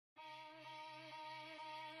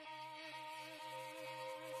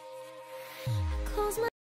Up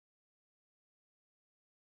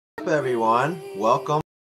everyone, welcome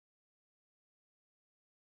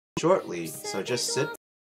shortly, so just sit.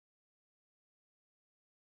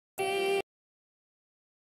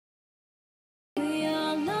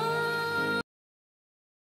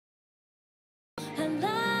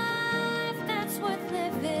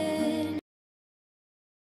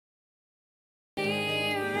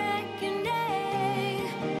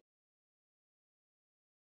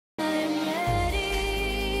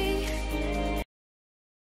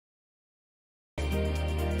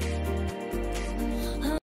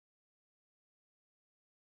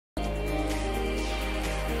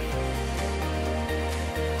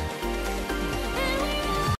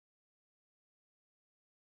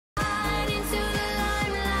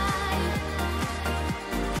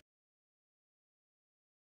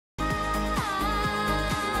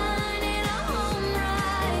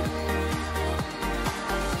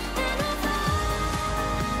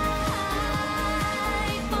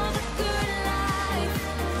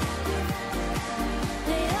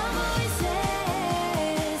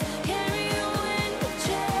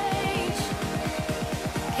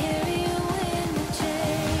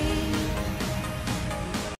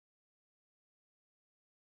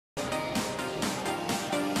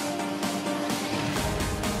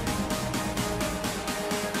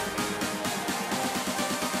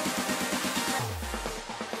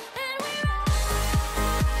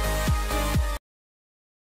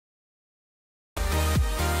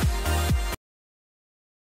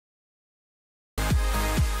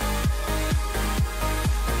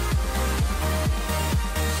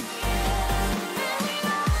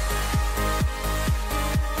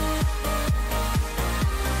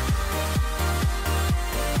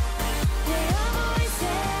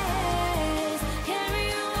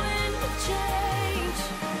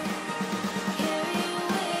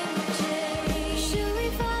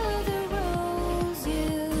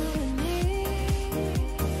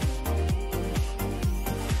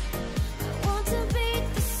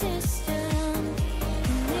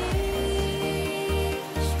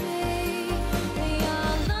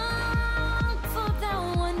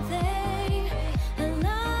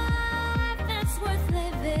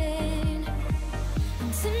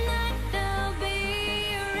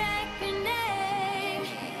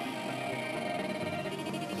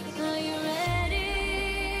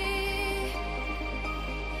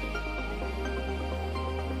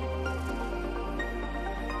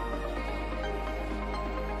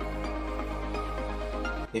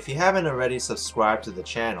 If you haven't already subscribed to the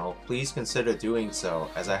channel, please consider doing so,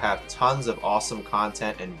 as I have tons of awesome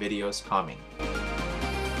content and videos coming.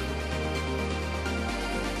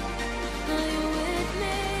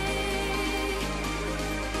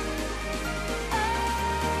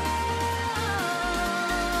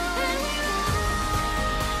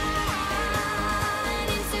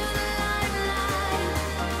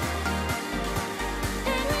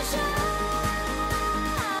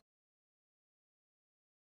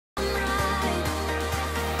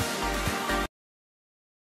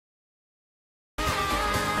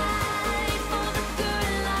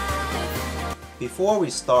 Before we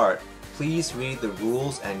start, please read the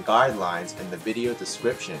rules and guidelines in the video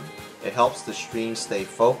description. It helps the stream stay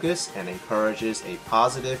focused and encourages a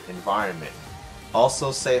positive environment.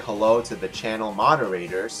 Also say hello to the channel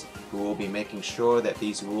moderators, who will be making sure that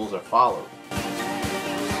these rules are followed.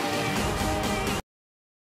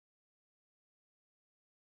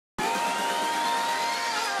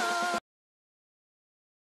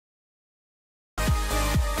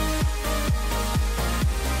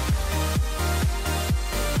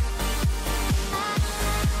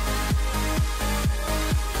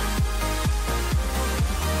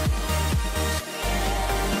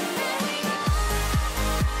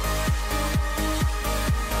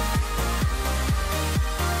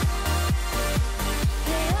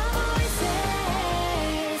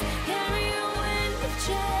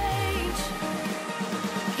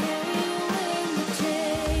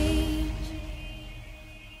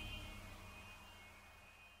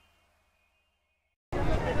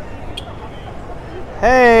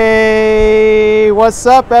 Hey, what's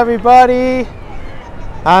up everybody?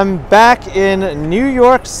 I'm back in New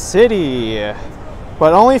York City,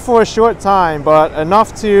 but only for a short time, but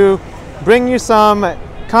enough to bring you some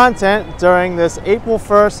content during this April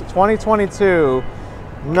 1st, 2022.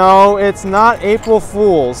 No, it's not April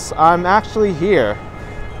Fool's. I'm actually here.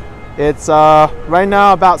 It's right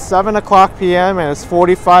now about 7 o'clock p.m. and it's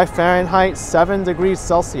 45 Fahrenheit, 7 degrees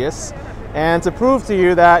Celsius. And to prove to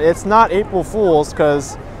you that it's not April Fool's,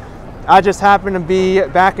 because I just happen to be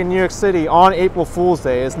back in New York City on April Fool's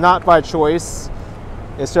Day. It's not by choice.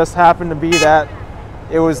 It's just happened to be that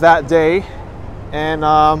it was that day, and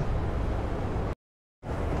I'm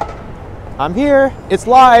here. It's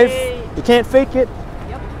live. You can't fake it.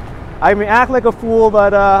 Yep. I may act like a fool,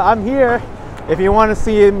 but I'm here. If you want to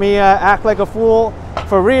see me act like a fool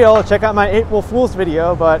for real, check out my April Fool's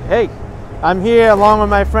video. But hey, I'm here along with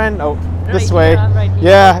my friend. Oh, this way. I'm right here.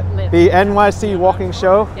 Yeah, the NYC walking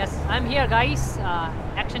show. Yes, I'm here, guys.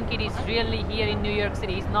 Action Kid is really here in New York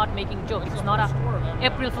City. He's not making jokes. It's not a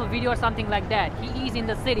April Fool video or something like that. He is in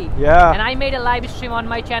the city. Yeah. And I made a live stream on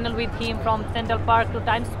my channel with him from Central Park to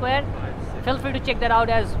Times Square. Feel free to check that out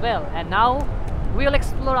as well. And now we'll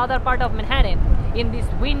explore other part of Manhattan in this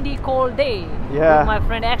windy, cold day. Yeah. With my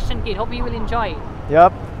friend Action Kid. Hope you will enjoy it.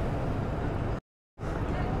 Yep.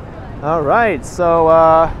 All right. So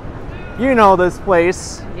you know this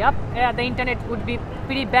place. Yep. Yeah, the internet would be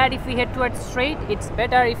pretty bad if we head towards straight. It's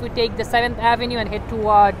better if we take the 7th Avenue and head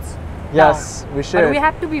towards Yes, down. we should. But we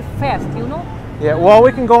have to be fast, you know? Yeah, well,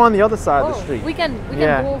 we can go on the other side of the street. We can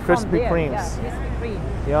Yeah, go Krispy from there. Kremes. Yeah, Krispy Kreme.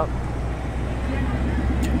 Yep.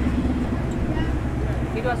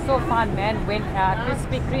 It was so fun, man, when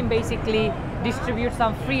Krispy Kreme basically distribute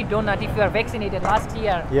some free donut if you are vaccinated last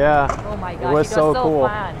year. Yeah. Oh my gosh, It was so cool.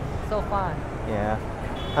 fun. So fun. Yeah.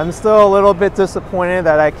 I'm still a little bit disappointed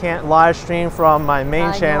that I can't live stream from my main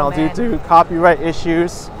I know, channel due man. to copyright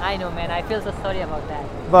issues. I know, man. I feel so sorry about that.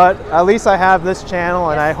 But at least I have this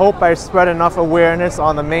channel, and I hope I spread enough awareness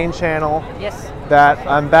on the main channel Yes. that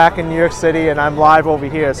I'm back in New York City and I'm live over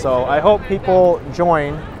here. So I hope people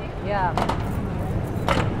join. Yeah.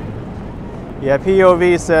 Yeah,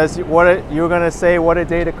 POV says, you were going to say what a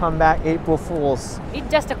day to come back, April Fools. It's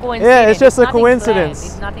just a coincidence. Yeah, it's just a nothing coincidence.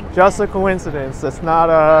 planned. It's nothing Just a planned. coincidence. It's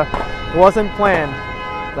not it wasn't planned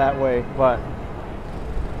that way. But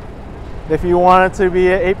if you want it to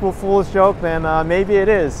be an April Fool's joke, then maybe it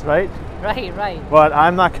is, right? Right, right. But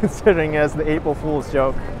I'm not considering it as the April Fool's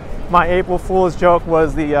joke. My April Fool's joke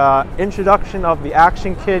was the introduction of the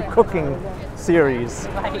Action Kid cooking series.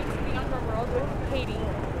 Right.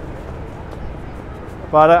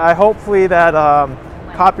 But I hopefully that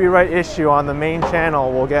copyright issue on the main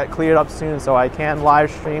channel will get cleared up soon, so I can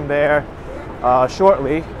live stream there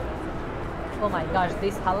shortly. Oh my gosh,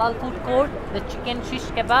 this halal food court, the chicken shish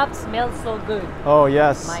kebab smells so good. Oh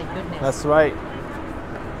yes, My goodness. that's right.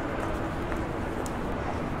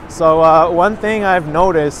 So one thing I've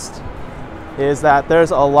noticed is that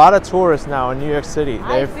there's a lot of tourists now in New York City.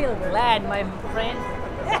 I feel glad, my friend.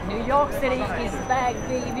 New York City is back,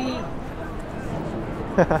 baby.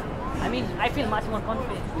 I mean, I feel much more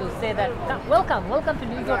confident to say that. Welcome to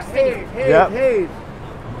New York City. Hey.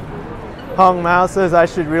 Hung Mao says I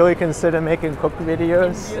should really consider making cook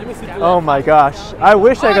videos. Oh my gosh, I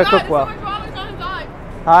wish I could cook well.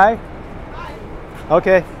 Hi.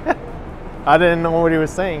 Okay. I didn't know what he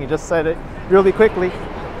was saying. He just said it really quickly.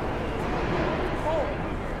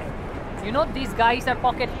 You know, these guys are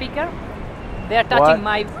pocket picker. They're touching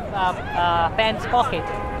my pants pocket.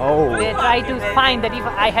 Oh. They try to find that if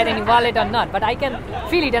I had any wallet or not, but I can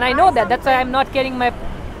feel it, and I know that. That's why I'm not carrying my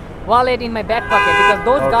wallet in my back pocket, because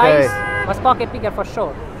those guys was pocket picker for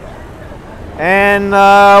sure. And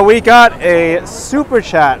we got a super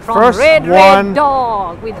chat. From First Red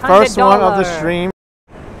Dog with $100. First one of the stream.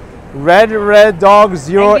 Red Dog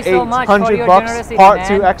 0800 bucks part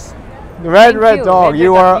man. 2x. Red Dog,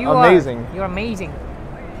 you are amazing. You're amazing.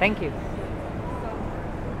 Thank you.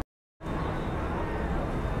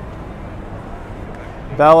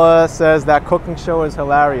 Bella says that cooking show is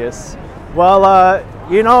hilarious. Well,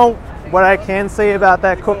 you know what I can say about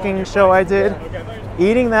that cooking show I did?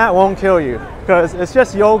 Eating that won't kill you, because it's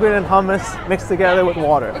just yogurt and hummus mixed together with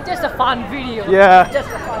water. It's just a fun video. Yeah. It's just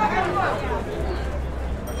a fun video.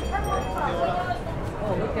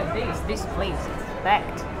 Oh, look at this. This place is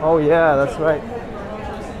packed. Oh yeah, that's right.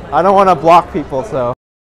 I don't want to block people, so.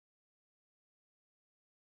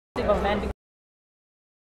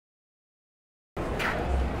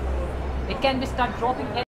 It can be start dropping.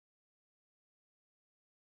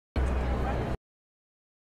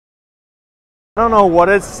 I don't know what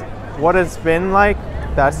it's been like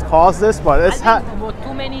that's caused this, but it's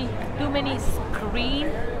too many screen.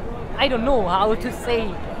 I don't know how to say.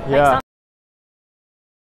 Yeah.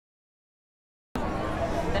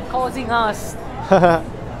 They're causing us.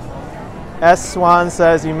 S Swan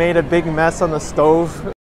says you made a big mess on the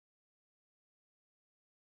stove.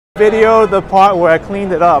 Video the part where I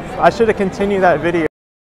cleaned it up. I should have continued that video.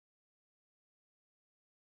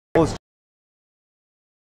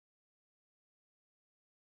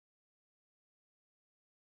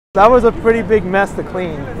 That was a pretty big mess to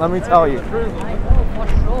clean, let me tell you. I know for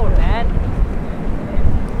sure, man.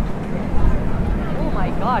 Oh my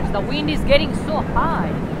gosh, gosh, the wind is getting so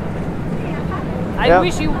high. I Yep.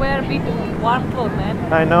 wish you were a bit warm clothes,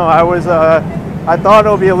 man. I know, I thought it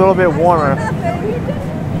would be a little bit warmer.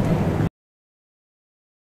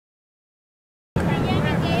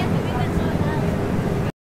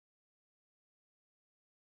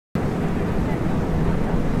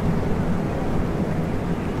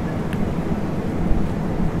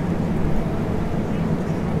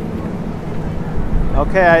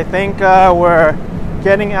 Okay, I think we're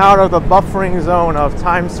getting out of the buffering zone of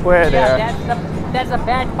Times Square there. Yeah, that's a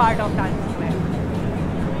bad part of Times Square.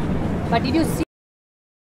 But did you see?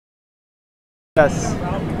 Yes,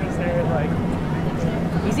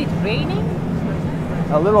 Is it raining?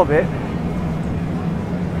 a little bit.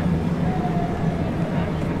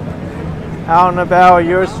 Out and about,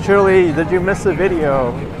 yours truly, did you miss a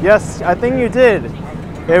video? Yes, I think you did.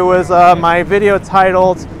 It was my video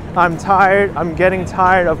titled, I'm getting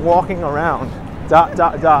tired of walking around, ...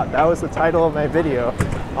 That was the title of my video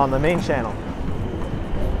on the main channel.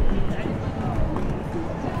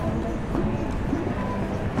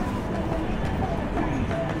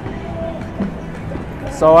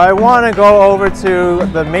 So I want to go over to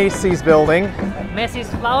the Macy's building. Macy's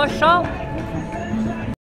flower shop?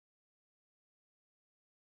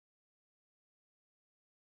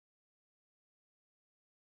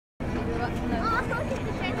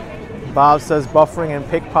 Bob says buffering and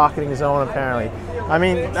pickpocketing zone apparently. I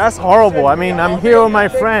mean, that's horrible. I mean, I'm here with my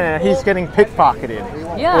friend and he's getting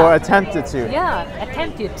pickpocketed. Yeah. Or attempted to. Yeah,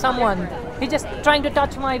 attempted. Someone, he just trying to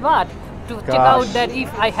touch my butt to check Gosh. out that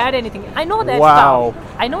if I had anything. I know that Wow.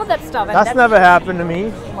 stuff. I know that stuff. And That's never happened to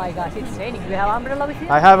me. Oh my gosh, it's raining. Do you have umbrella with you?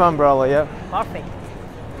 I have umbrella, yep. Perfect.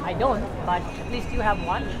 I don't, but at least you have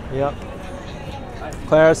one. Yep.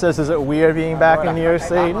 Clara says, is it weird being back in New York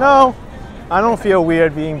City? No, I don't feel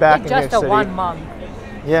weird being back It's in New just York a City. 1 month.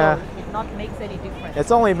 Yeah. So it not makes any difference.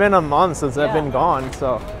 It's only been a month since I've been gone,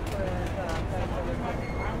 so.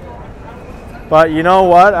 But you know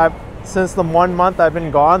what? Since the 1 month I've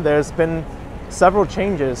been gone, there's been several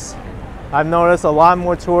changes. I've noticed a lot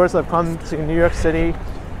more tourists have come to New York City.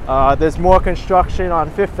 There's more construction on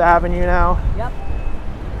 5th Avenue now. Yep.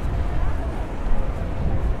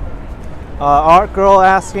 Art Girl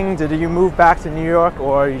asking, did you move back to New York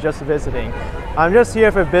or are you just visiting? I'm just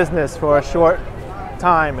here for business for a short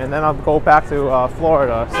time and then I'll go back to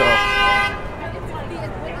Florida. So.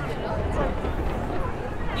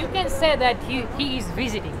 You can say that he is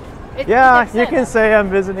visiting. Yeah, you can say I'm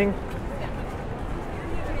visiting.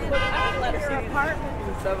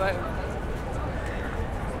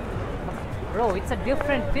 Bro, it's a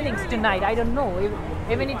different feelings tonight. I don't know.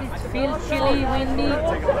 Even if it feels chilly, windy,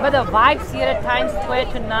 but the vibes here at Times Square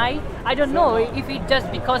tonight, I don't know if it's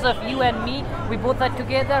just because of you and me, we both are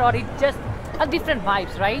together, or it's just a different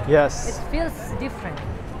vibes, right? Yes. It feels different.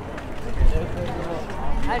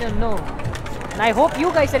 I don't know. And I hope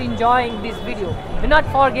you guys are enjoying this video. Do not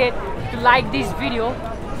forget to like this video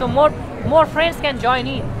so more friends can join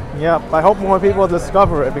in. Yep, I hope more people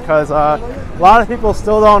discover it because a lot of people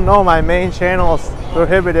still don't know my main channel is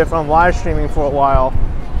prohibited from live streaming for a while,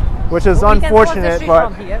 which is unfortunate. We can cross the street but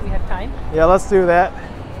from here. We have time. Yeah, let's do that.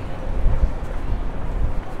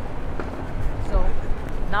 So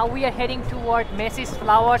now we are heading toward Macy's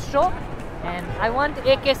flower show, and I want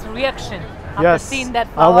AK's reaction after seeing that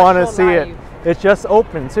flower show. I want to see live. it. It just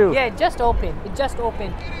opened too. Yeah, it just opened. It just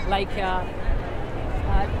opened like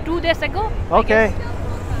 2 days ago. Okay.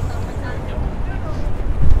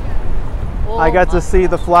 Oh, I got to see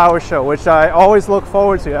the flower show, which I always look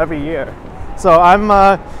forward to every year. So I'm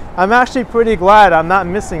actually pretty glad I'm not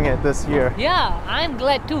missing it this year. Yeah, I'm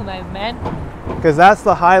glad too, my man. Because that's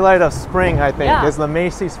the highlight of spring, I think, Yeah. is the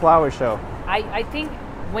Macy's flower show. I think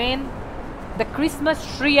when the Christmas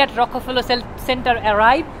tree at Rockefeller Center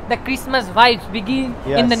arrive, the Christmas vibes begin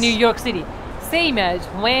in the New York City. Same as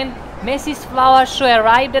when Macy's flower show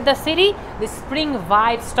arrived at the city, the spring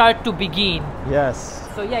vibes start to begin. Yes.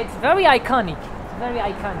 So yeah, it's very iconic. It's very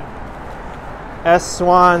iconic. S.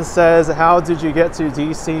 Swan says, how did you get to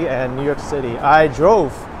DC and New York City? I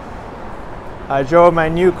drove my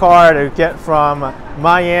new car to get from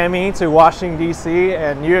Miami to Washington, DC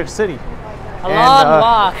and New York City. A long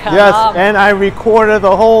walk. Yes, and I recorded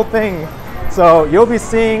the whole thing. So you'll be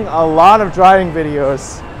seeing a lot of driving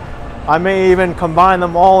videos. I may even combine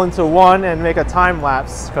them all into one and make a time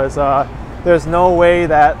lapse because there's no way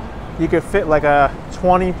that you could fit like a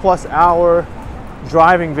 20+ hour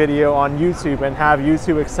driving video on YouTube and have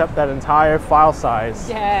YouTube accept that entire file size.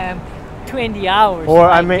 Yeah, 20 hours. Or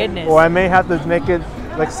my I may, goodness. or I may have to make it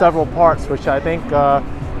like several parts, which I think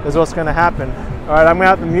is what's going to happen. All right, I'm gonna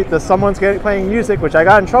have to mute this. Someone's playing music, which I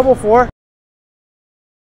got in trouble for.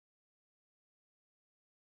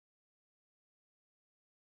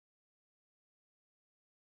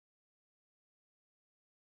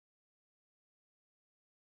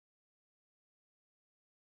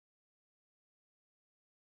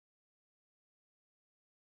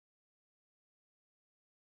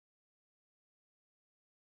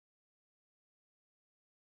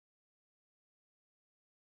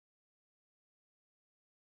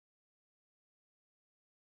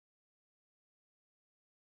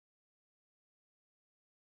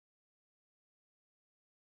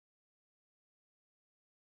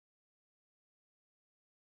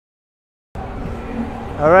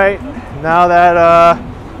 All right, now that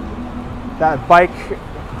that bike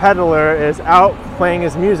peddler is out playing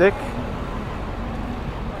his music.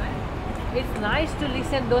 It's nice to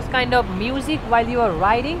listen those kind of music while you are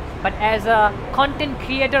riding, but as a content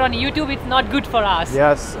creator on YouTube, it's not good for us.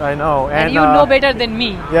 Yes, I know. And you know better than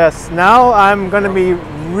me. Yes, now I'm going to be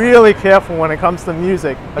really careful when it comes to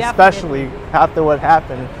music, especially after what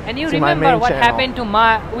happened. And you to my remember main what channel. happened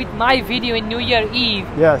to with my video in New Year Eve.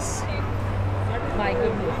 Yes. My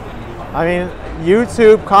goodness. I mean,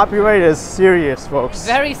 YouTube copyright is serious, folks.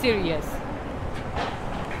 Very serious.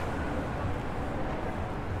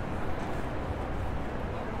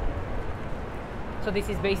 So this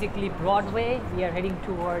is basically Broadway. We are heading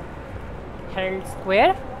toward Herald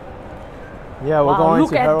Square. Yeah, we're going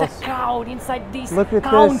look to at Herald. the crowd inside this Look at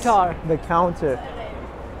counter. this, the counter.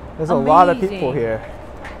 There's a lot of people Amazing. here.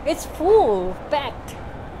 It's full, packed.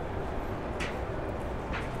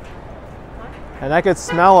 And I could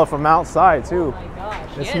smell it from outside too. Oh my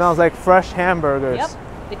gosh. It yes. smells like fresh hamburgers. Yep,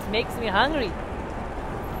 it makes me hungry.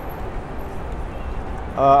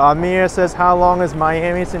 Amir says, how long is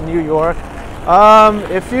Miami to New York?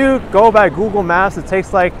 If you go by Google Maps, it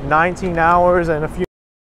takes like 19 hours and a few.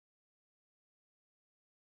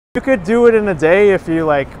 You could do it in a day if you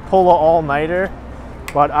like pull an all-nighter,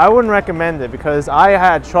 but I wouldn't recommend it because I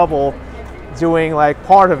had trouble doing like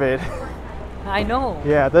part of it. I know.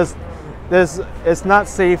 Yeah, it's not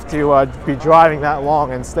safe to be driving that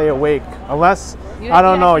long and stay awake unless, I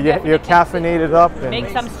don't know, you're caffeinated up and make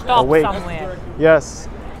some stop awake. somewhere. Yes.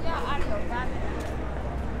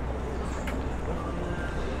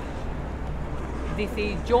 This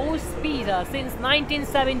is Joe's Pizza since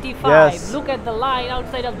 1975. Yes. Look at the line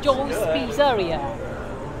outside of Joe's Pizzeria.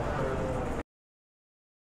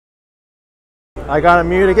 I gotta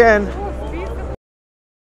mute again.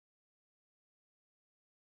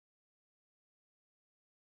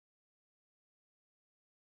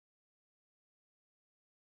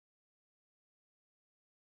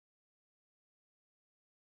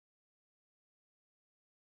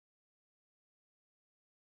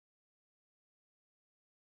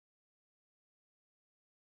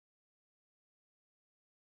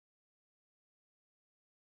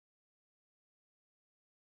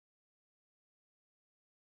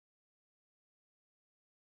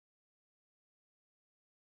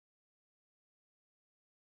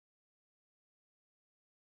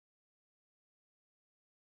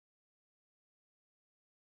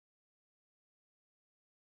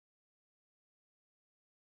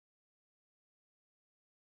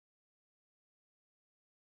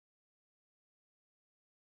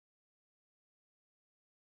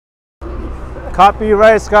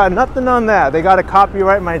 Copyright's got nothing on that. They got to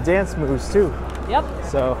copyright my dance moves too. Yep.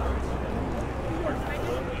 So.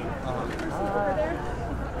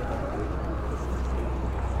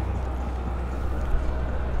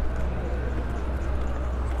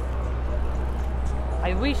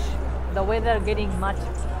 I wish the weather getting much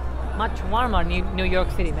warmer in New York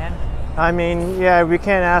City, man. I mean, yeah, we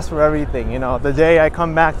can't ask for everything. You know, the day I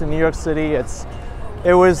come back to New York City,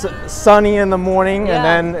 it was sunny in the morning, Yeah.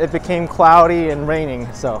 and then it became cloudy and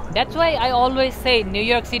raining. So. That's why I always say New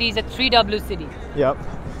York City is a 3W city. Yep.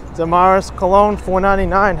 Damaris Cologne,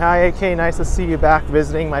 $4.99. Hi, AK. Nice to see you back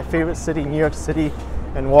visiting my favorite city, New York City,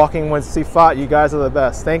 and walking with Sifat. You guys are the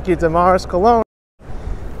best. Thank you, Damaris Cologne.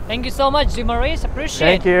 Thank you so much, Maurice. Appreciate it.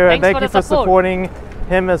 Thank you, and thank you for supporting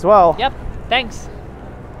him as well. Yep. Thanks.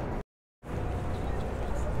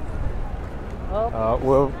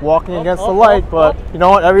 We're walking against the light, but you know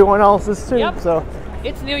what? Everyone else is too. Yep. So.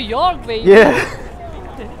 It's New York, baby. Yeah.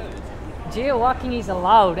 Jaywalking is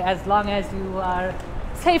allowed as long as you are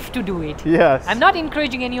safe to do it. Yes. I'm not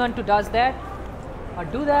encouraging anyone to does that or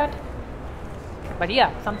do that, but yeah,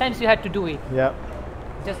 sometimes you have to do it. Yep.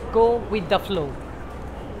 Just go with the flow.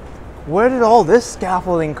 Where did all this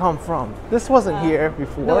scaffolding come from? This wasn't here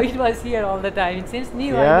before. No, it was here all the time. It seems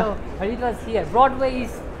new, Yeah? I know, but it was here. Broadway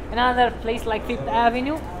is another place like Fifth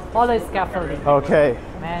Avenue. All the scaffolding. Okay.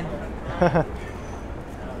 Man.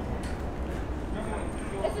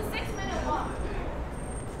 It's a 6-minute walk.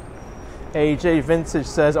 AJ Vintage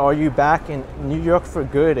says, are you back in New York for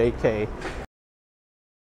good, AK?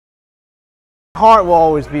 My heart will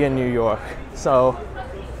always be in New York. So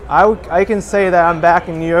I can say that I'm back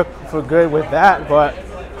in New York for good with that, but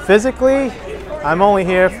physically, I'm only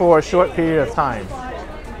here for a short period of time.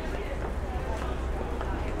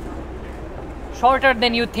 Shorter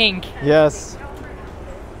than you think. Yes.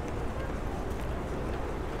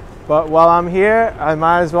 But while I'm here, I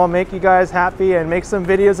might as well make you guys happy and make some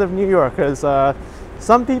videos of New York, because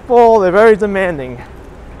some people, they're very demanding.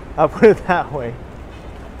 I'll put it that way.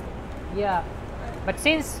 Yeah. But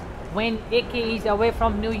since when AK is away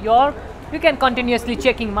from New York, you can continuously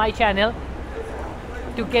checking my channel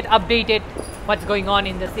to get updated what's going on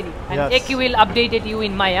in the city. And Yes. AK will update it you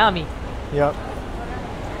in Miami. Yep.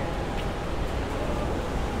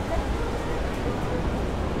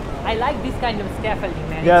 I like this kind of scaffolding,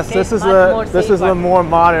 man. Yes, It this tastes is much more this is the safer. more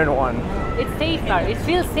modern one. It's safer. It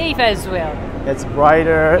feels safe as well. It's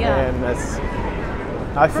brighter Yeah. and it's.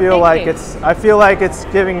 I feel like Protected. I feel like it's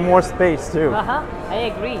giving more space too.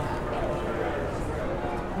 I agree.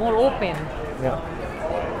 More open. Yeah,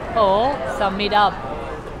 Oh, sum it up.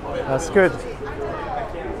 that's good.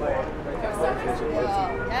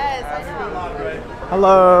 Yes, I know.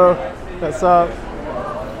 Hello, what's up?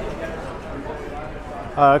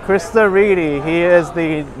 Krista Reedy, he is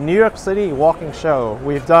the New York City walking show.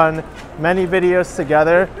 We've done many videos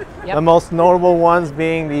together. Yep. The most notable ones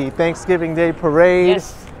being the Thanksgiving Day Parade.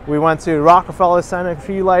 Yes. We went to Rockefeller Center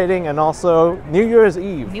tree lighting and also New Year's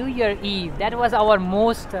Eve. New Year Eve. That was our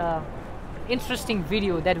most interesting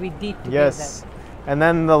video that we did together. Yes. And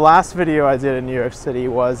then the last video I did in New York City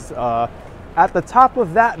was at the top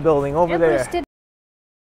of that building over there. Everest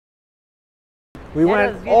We That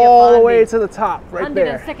went was really all the fun, way dude. to the top, right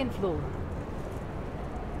there. 102nd floor.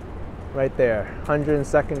 Right there,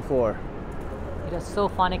 102nd floor. It was so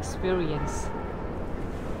fun experience.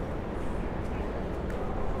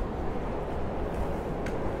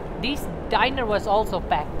 This diner was also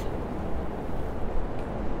packed.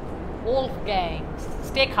 Wolfgang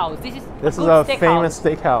Steakhouse. This is This is good a steakhouse. famous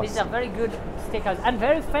steakhouse. This is a very good steakhouse and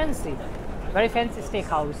very fancy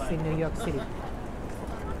steakhouse in New York City.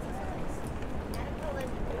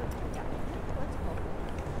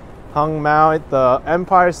 Hung Mao at the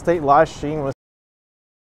Empire State live stream was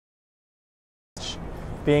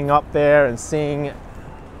being up there and seeing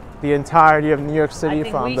the entirety of New York I City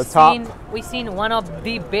think from the top. we seen one of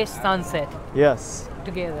the best sunset Yes.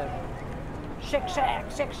 together. Shake shack,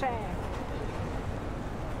 shake shack.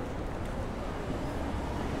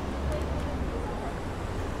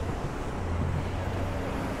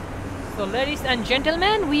 So ladies and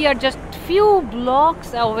gentlemen, we are just few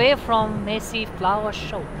blocks away from Macy's Flower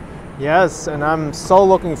Show. Yes, and I'm so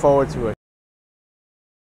looking forward to it.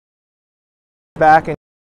 Back and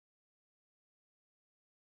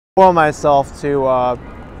for myself to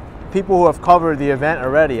people who have covered the event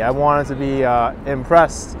already. I wanted to be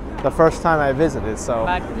impressed the first time I visited. So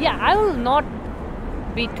But yeah, I will not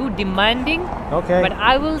be too demanding. okay, But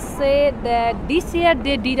I will say that this year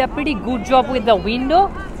they did a pretty good job with the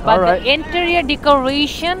window. But Alright. the interior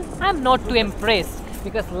decoration, I'm not too impressed.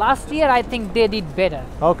 Because last year I think they did better.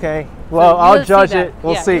 okay. So Well, you I'll will see judge that. it.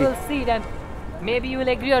 We'll Yeah, see. You will see that. Maybe you will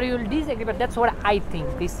agree or you will disagree, but that's what I think.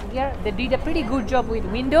 This year they did a pretty good job with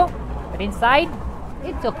window, but inside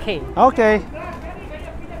it's okay. Okay.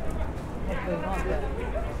 What's going on there?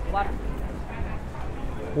 What?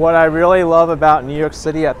 What I really love about New York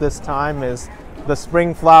City at this time is the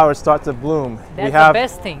spring flowers start to bloom. That's we the have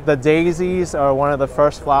best thing. The daisies are one of the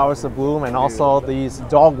first flowers to bloom, and also these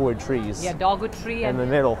dogwood trees Yeah, dogwood tree in the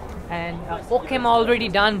and middle. oakum already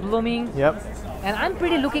done blooming. Yep. And I'm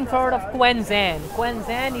pretty looking forward of Quanzan.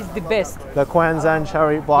 Quanzan is the best. The Quanzan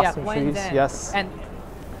cherry blossom yeah, trees. Quanzan. Yes. And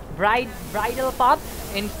bridal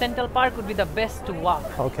path in Central Park would be the best to walk.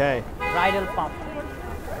 Okay. Bridal path.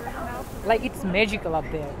 Like it's magical up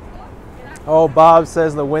there. Oh, Bob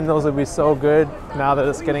says the windows will be so good now that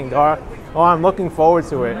it's getting dark. Oh, I'm looking forward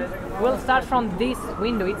to it. We'll start from this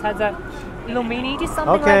window. It has a illuminati,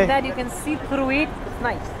 something Okay. like that. You can see through it. It's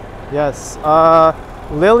nice. Yes.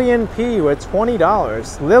 Lillian P with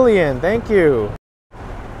 $20. Lillian, thank you.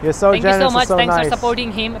 You're so Thank you generous so much. and so Thanks nice. for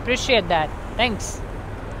supporting him. Appreciate that. Thanks.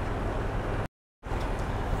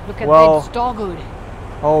 Look at Well, that dogwood.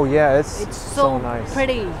 Oh yeah, it's So nice.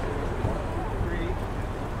 pretty.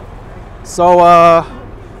 So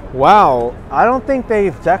wow, I don't think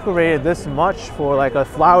they've decorated this much for like a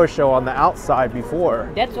flower show on the outside before.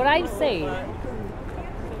 That's what I say.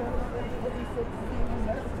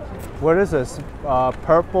 What is this?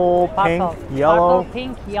 Purple, pink, Purple. yellow. Purple,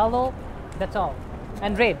 pink, yellow. That's all.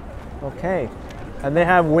 And red. Okay, and they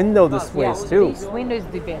have window displays Yeah, too. This window is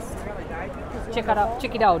the best. Just check it out.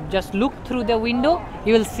 Check it out. Just look through the window.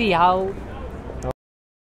 You will see how.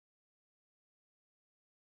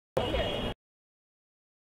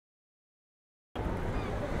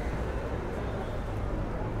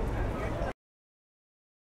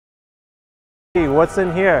 What's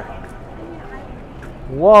in here?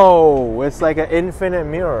 Whoa, it's like an infinite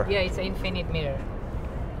mirror. Yeah, it's an infinite mirror.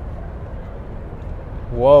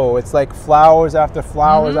 Whoa, it's like flowers after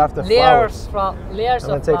flowers after Layers flowers. from layers I'm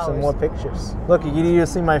gonna of take flowers. some more pictures. Look, you need to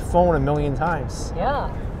see my phone a million times. Yeah.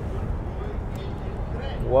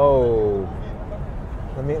 Whoa.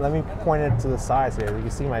 Let me point it to the sides here. You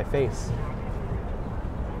can see my face.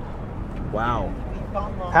 Wow.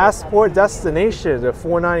 Passport destination at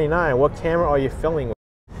 $4.99. What camera are you filming with?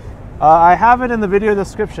 I have it in the video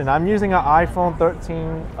description. I'm using an iPhone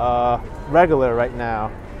 13 regular right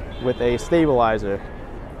now with a stabilizer.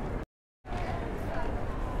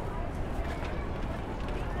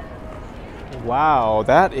 Wow,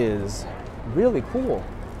 that is really cool.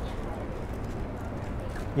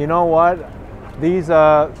 You know what? These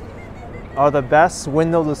are the best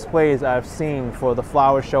window displays I've seen for the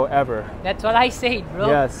flower show ever. That's what I said, bro.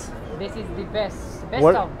 Yes. This is the best. Best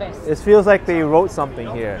What, of best. it feels like they wrote something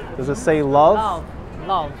here. Does it say love?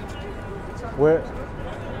 Love. Where?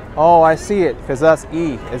 Oh, I see it, because that's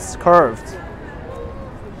E. It's curved.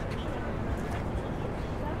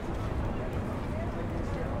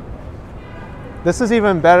 This is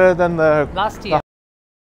even better than the last year.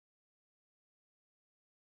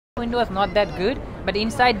 The window was not that good, but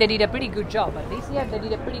inside they did a pretty good job. But this year they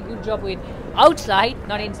did a pretty good job with outside,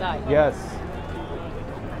 not inside. Yes.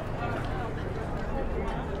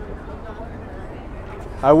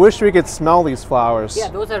 I wish we could smell these flowers. Yeah,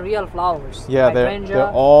 those are real flowers. Yeah, like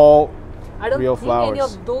they're all real flowers. I don't think any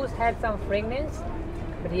of those had some fragrance,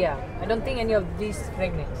 but yeah, I don't think any of these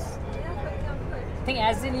fragrance. I think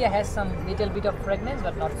azalea has some little bit of fragrance,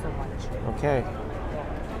 but not so much. Okay.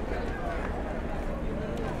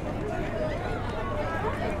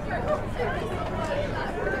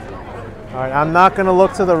 All right, I'm not going to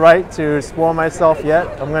look to the right to spoil myself yet.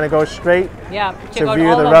 I'm going to go straight to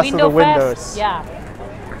view the rest of the windows. Yeah.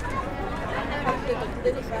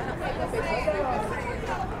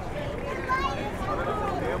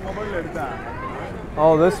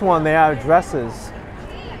 Oh, this one, they have dresses.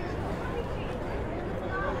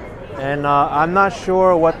 And I'm not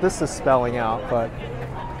sure what this is spelling out, but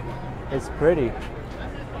it's pretty. I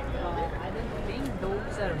don't think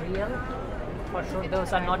those are real. For sure,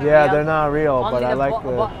 those are not real. Yeah, they're not real, only but I like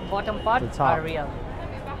the bottom part are real.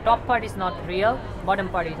 Top part is not real. Bottom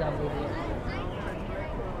part is not real.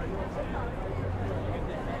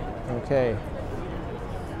 Okay.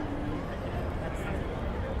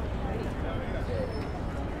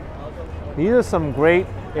 These are some great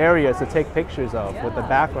areas to take pictures of with the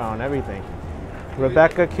background and everything.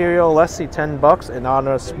 Rebecca Curio-Leslie, $10 in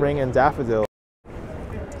honor of spring and daffodil.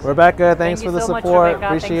 Rebecca, thanks for the support. Rebecca.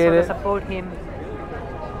 Appreciate thanks it. For the support him.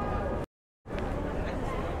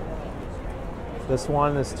 This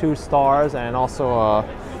one is 2 stars and also a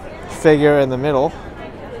figure in the middle.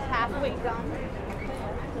 It's halfway done.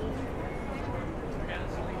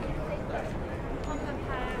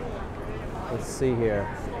 Let's see here.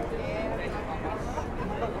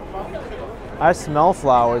 I smell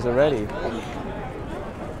flowers already.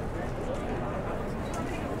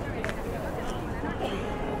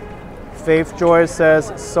 Faith Joy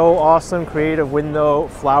says, so awesome, creative window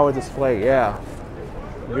flower display. Yeah,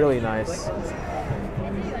 really nice.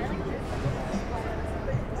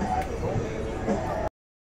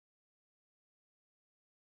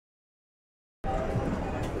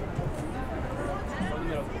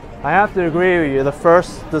 I have to agree with you, the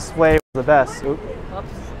first display was the best. Oops.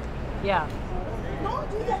 Yeah.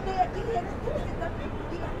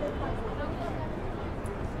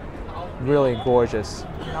 Really gorgeous.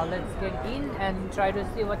 Now let's get in and try to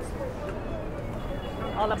see what's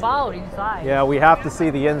all about inside. Yeah, we have to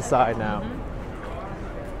see the inside now.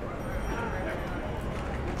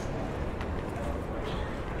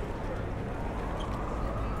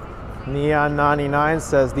 Neon99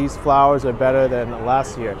 says these flowers are better than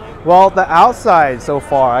last year. Well, the outside so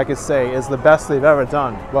far, I could say, is the best they've ever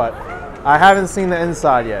done, but I haven't seen the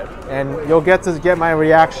inside yet, and you'll get to get my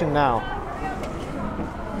reaction now.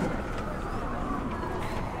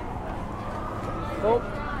 So,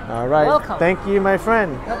 all right, welcome. Thank you, my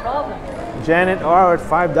friend. No problem. Janet R at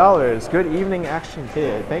 $5. Good evening, Action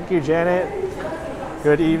Kid. Thank you, Janet.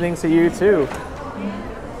 Good evening to you too.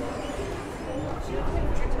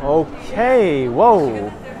 Okay,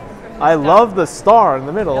 whoa. I love the star in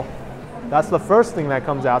the middle. That's the first thing that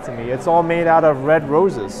comes out to me. It's all made out of red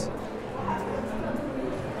roses.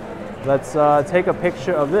 Let's take a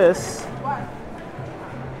picture of this.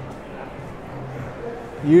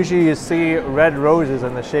 Usually you see red roses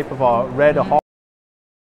in the shape of a red heart.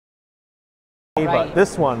 But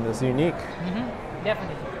this one is unique.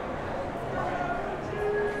 Definitely.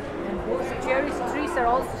 And those cherry trees are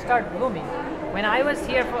also start blooming. When I was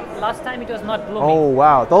here for last time, it was not blooming. Oh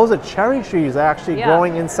wow, those are cherry trees actually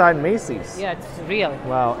growing inside Macy's. Yeah, it's real.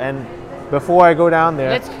 Wow, and before I go down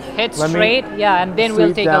there, let's head straight, and then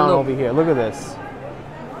we'll take a look. Over here. Look at this.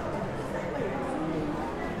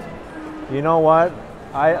 You know what?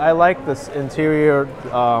 I like this interior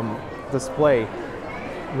display.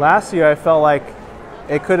 Last year I felt like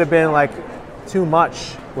it could have been like too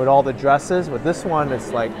much with all the dresses, but this one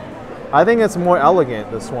it's like, I think it's more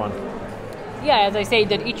elegant, this one. Yeah, as I say,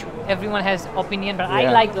 that everyone has opinion, but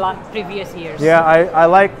I like previous years. Yeah, I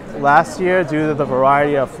like last year due to the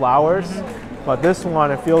variety of flowers, but this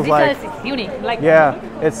one it feels like it's unique. Like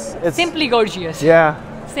it's simply gorgeous. Yeah,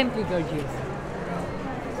 simply gorgeous.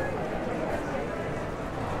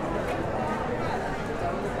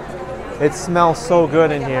 It smells so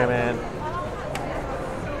good in here, man.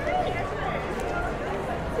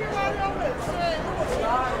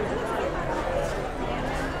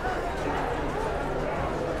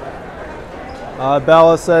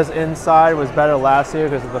 Bella says inside was better last year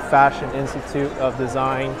because of the Fashion Institute of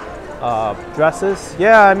Design dresses.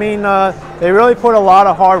 Yeah, I mean, they really put a lot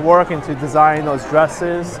of hard work into designing those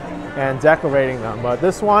dresses and decorating them. But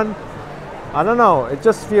this one, I don't know, it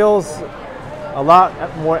just feels a lot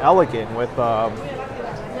more elegant with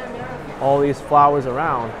all these flowers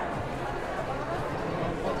around.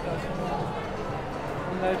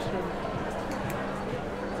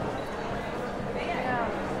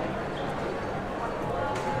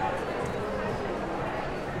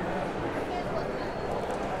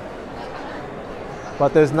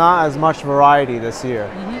 But there's not as much variety this year.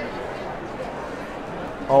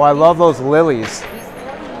 Oh, I love those lilies.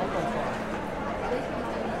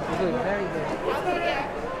 Good, very good.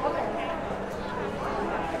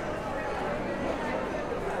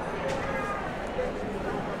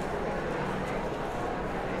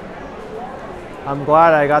 I'm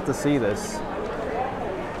glad I got to see this.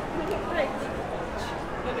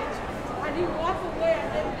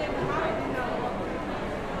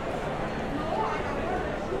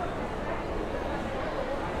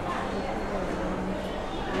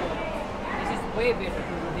 Way better.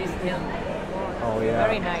 This film. Oh yeah.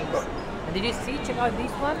 Very nice. And did you see? Check out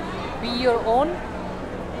this one. Be your own.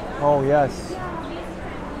 Oh yes.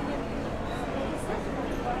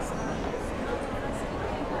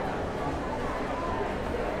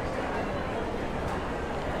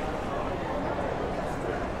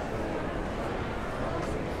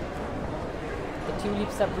 The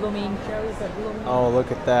tulips are blooming. Cherries are blooming. Oh,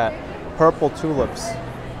 look at that. Purple tulips.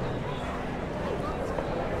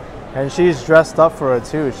 And she's dressed up for it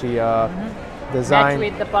too. She designed.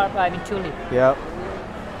 Match with the purple, tulip. Yep.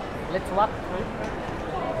 Let's walk through.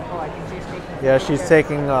 Oh, I think she's taking. Yeah, she's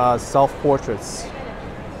taking self-portraits,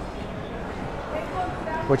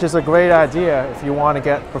 which is a great idea if you want to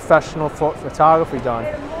get professional photography done.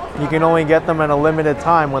 You can only get them in a limited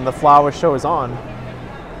time when the flower show is on.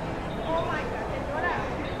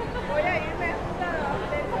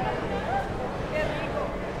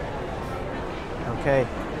 Okay.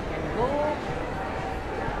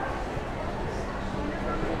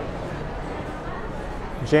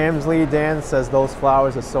 James Lee Dan says those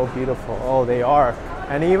flowers are so beautiful. Oh, they are.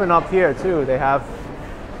 And even up here too, they have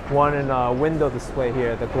one in a window display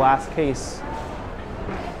here, the glass case.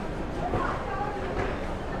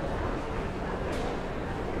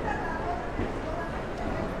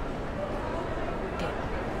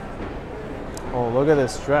 Oh, look at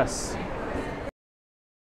this dress.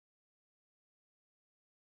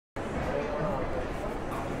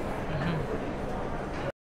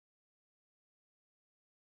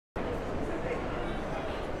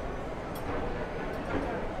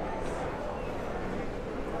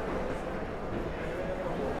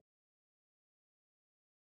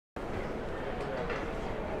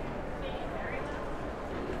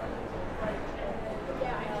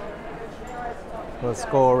 Let's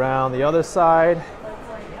go around the other side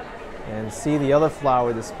and see the other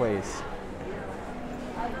flower displays.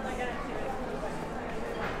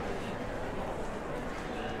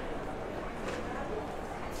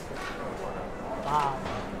 Wow.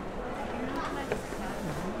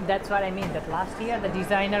 That's what I mean, that last year the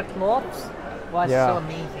designer clothes was so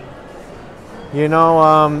amazing. You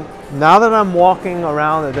know, now that I'm walking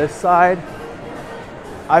around to this side,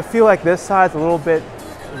 I feel like this side's a little bit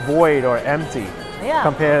void or empty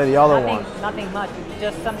compared to the other one. Nothing much,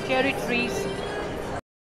 just some cherry trees.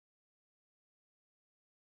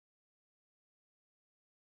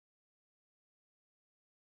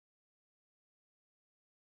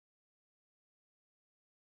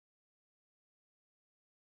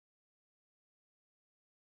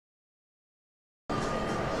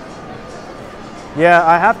 Yeah,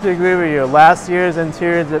 I have to agree with you. Last year's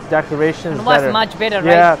interior decoration is better. Was much better,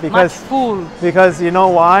 yeah, right? because, much full. Because you know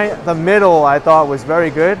why? The middle I thought was very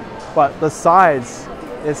good, but the sides,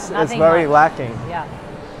 it's very lacking. Yeah.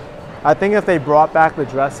 I think if they brought back the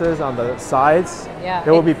dresses on the sides,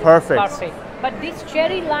 it would be perfect. Perfect. But these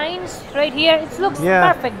cherry lines right here, it looks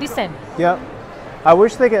perfect, decent. Yep. I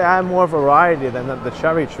wish they could add more variety than the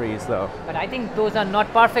cherry trees, though. But I think those are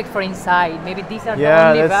not perfect for inside. Maybe these are the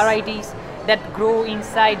only varieties that grow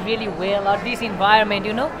inside really well, or this environment,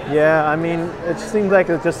 you know? Yeah, I mean, it seems like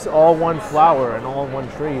it's just all one flower and all one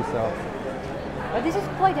tree, so. But this is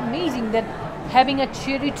quite amazing that having a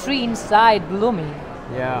cherry tree inside blooming.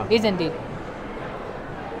 Yeah. Isn't it?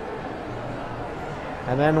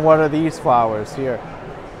 And then what are these flowers here?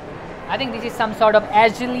 I think this is some sort of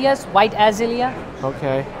azaleas, white azalea.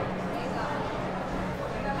 Okay.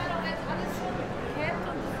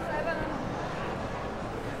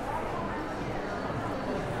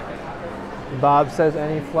 Bob says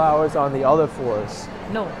any flowers on the other floors?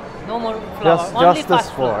 No, no more flowers. Just this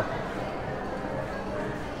floor.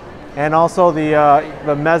 And also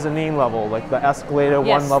the mezzanine level, like the escalator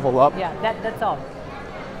one level up. Yeah, that's all.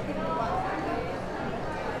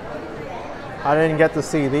 I didn't get to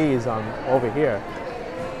see these over here.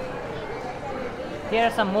 Here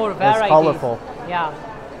are some more varieties. It's colorful. Yeah.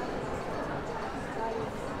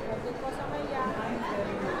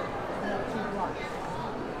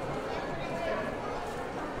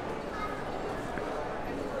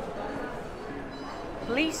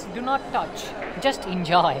 Please do not touch. Just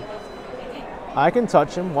enjoy. I can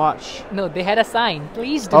touch them. Watch. No, they had a sign.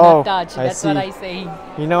 Please do not touch. That's what I say.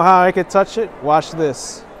 You know how I could touch it? Watch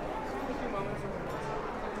this.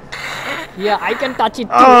 Yeah, I can touch it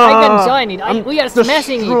too. I can join it. We are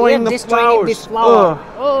smashing it. We are destroying this flower.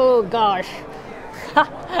 Oh gosh.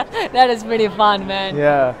 That is pretty fun, man.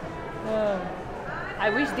 Yeah. I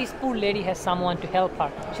wish this poor lady has someone to help her.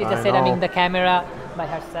 She's just setting the camera by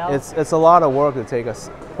herself. It's a lot of work to take a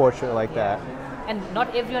portrait like that. And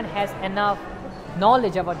not everyone has enough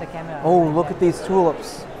knowledge about the camera. Oh, look at these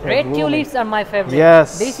tulips. Red tulips are my favorite.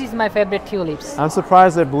 Yes. This is my favorite tulips. I'm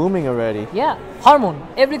surprised they're blooming already. Yeah, hormone.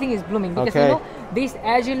 Everything is blooming because you know these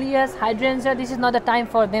azaleas, hydrangeas. This is not the time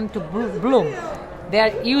for them to bloom. They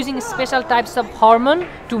are using special types of hormone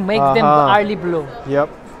to make them early bloom. Yep.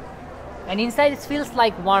 And inside it feels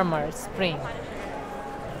like warmer spring.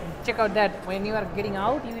 Check out that when you are getting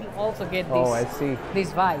out, you will also get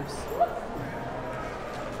these vibes.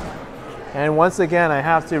 And once again, I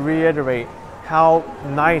have to reiterate how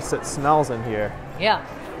nice it smells in here. Yeah.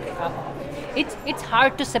 It's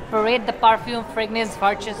hard to separate the perfume fragrance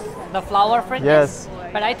versus the flower fragrance.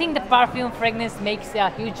 Yes. But I think the perfume fragrance makes a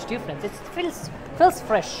huge difference. It feels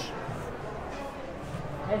fresh.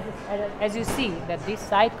 As you see, that this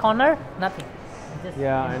side corner, nothing.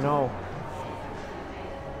 Yeah, I know.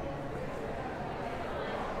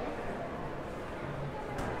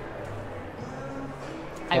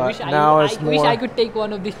 I wish I could take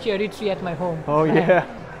one of this cherry tree at my home. Oh yeah.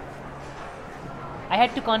 I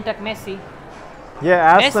had to contact Messi. Yeah,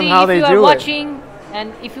 ask them how they do it. If you are watching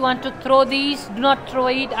and if you want to throw these, do not throw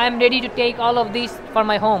it. I'm ready to take all of these for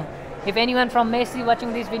my home. If anyone from Messi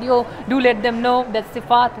watching this video, do let them know that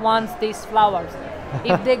Sifat wants these flowers.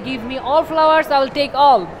 If they give me all flowers, I will take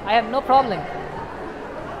all. I have no problem.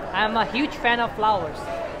 I am a huge fan of flowers.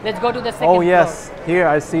 Let's go to the second floor. Yes, here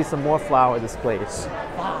I see some more flower displays.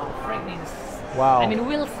 Wow, fragrance. Wow. I mean,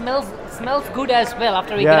 Will smells good as well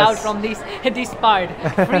after we get out from this part.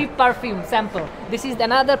 Free perfume sample. This is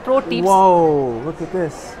another pro tips. Whoa, look at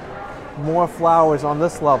this. More flowers on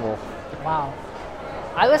this level. Wow.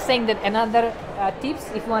 I was saying that another tips,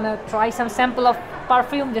 if you want to try some sample of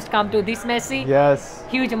perfume, just come to this Messi. Yes.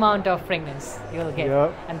 Huge amount of fragrance you will get.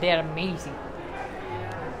 Yep. And they are amazing.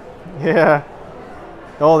 Yeah.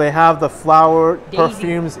 Oh, they have the flower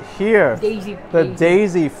perfumes here.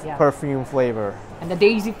 Daisy perfume flavor. And the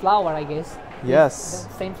daisy flower, I guess. Yes.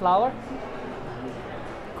 The same flower.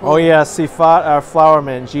 Cool. Oh yeah, Sifat, our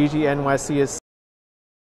flowerman, Gigi NYC is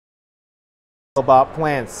about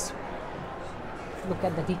plants. Look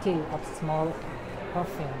at the detail of small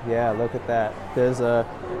perfume. Yeah, look at that. There's a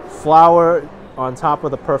flower on top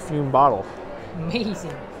of the perfume bottle.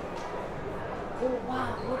 Amazing. Oh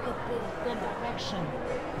wow, look at the direction.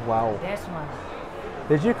 Wow. That's one.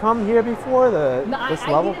 Did you come here before this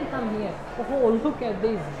level? I didn't come here. Oh, look at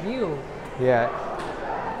this view. Yeah.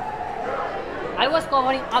 I was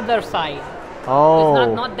covering other side. Oh.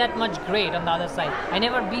 It's not that much great on the other side. I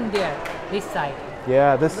never been there. This side.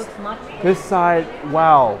 Yeah, this side.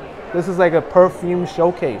 Wow. This is like a perfume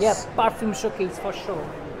showcase. Yeah, perfume showcase for sure.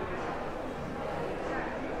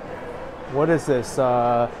 What is this?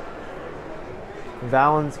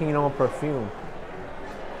 Valentino perfume.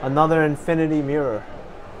 Another infinity mirror.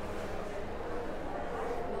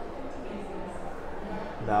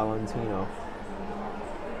 Valentino.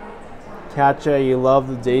 Katja, you love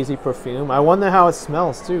the daisy perfume. I wonder how it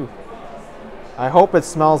smells too. I hope it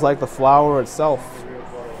smells like the flower itself.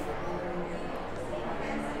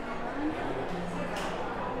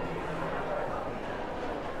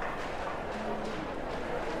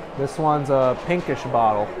 This one's a pinkish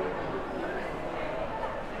bottle.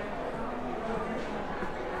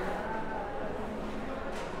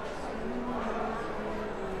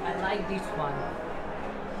 I like this one.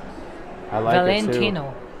 I like Valentino.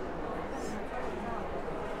 it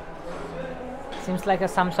too. Seems like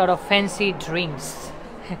some sort of fancy drinks.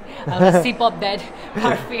 I'll sip of that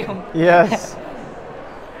perfume. Yes.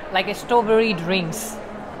 Like a strawberry drinks.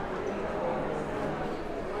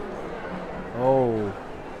 Oh.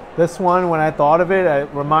 This one, when I thought of it, it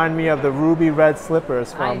reminded me of the ruby red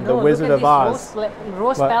slippers from The Wizard of Oz.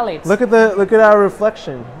 Rose palettes. Look at our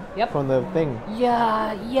reflection Yep. from the thing.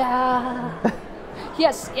 Yeah, yeah.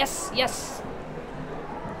 Yes, yes, yes.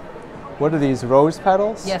 What are these, rose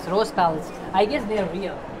petals? Yes, rose palettes. I guess they are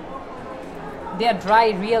real. They are dry,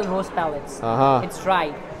 real rose palettes. Uh-huh. It's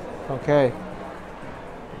dry. Okay.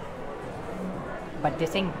 But they're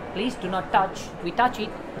saying, please do not touch. We touch it.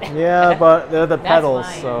 Yeah, but they're the That's petals,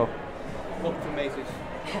 fine. so Welcome to Macy's.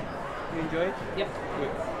 You enjoy it? Yep. Good.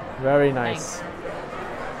 very nice. Thanks.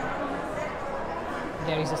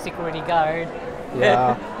 There is a security guard.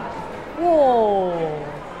 Yeah. Whoa!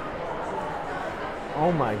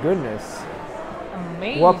 Oh my goodness.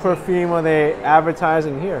 Amazing. What perfume are they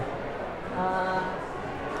advertising here?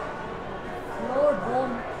 Floor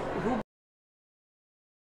Bomb Ruby.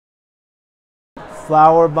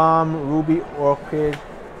 Flower Bomb, Ruby Orchid,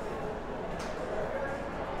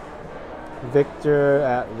 Victor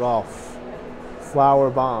at Rolf. Flower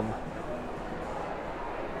Bomb.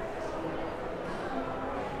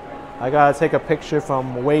 I gotta take a picture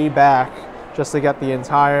from way back just to get the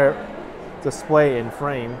entire display in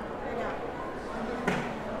frame.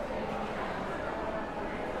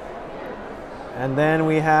 And then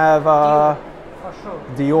we have For sure.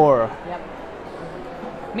 Dior. Yep.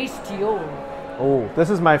 Miss Dior. Oh, this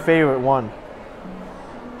is my favorite one.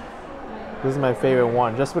 This is my favorite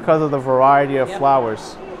one, just because of the variety of Yep.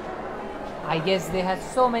 flowers. I guess they have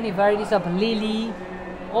so many varieties of lily,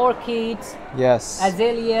 orchids, Yes.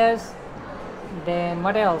 azaleas. Then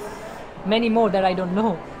what else? Many more that I don't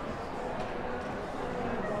know.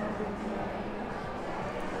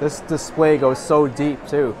 This display goes so deep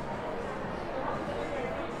too.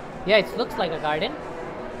 Yeah, it looks like a garden.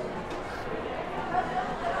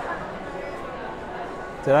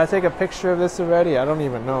 Did I take a picture of this already? I don't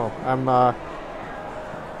even know.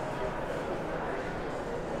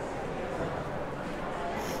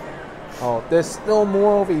 Oh, there's still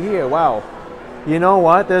more over here. Wow. You know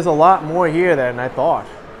what? There's a lot more here than I thought.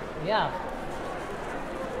 Yeah.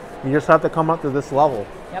 You just have to come up to this level.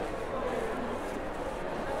 Yep.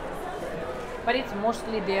 But it's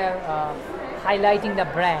mostly they're highlighting the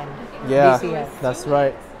brand. Yeah, This year. that's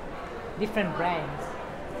right. Different brands.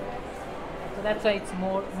 So that's why it's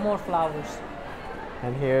more flowers.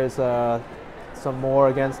 And here's some more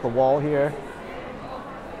against the wall here.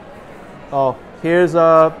 Oh, here's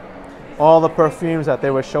all the perfumes that they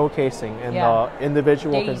were showcasing in Yeah. the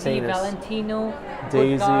individual Daisy, containers. Valentino,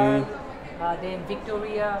 Daisy. Woodguard, then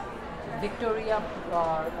Victoria,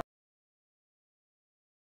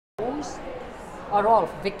 Rose, or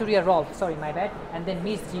Rolf, Victoria Rolf, sorry, my bad, and then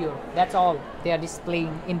Miss Dior. That's all they are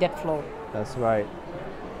displaying in that floor. That's right.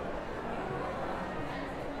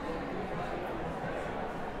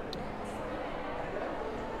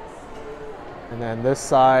 And then this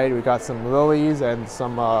side, we got some lilies and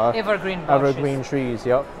some Evergreen bushes. evergreen trees.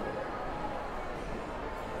 Yep.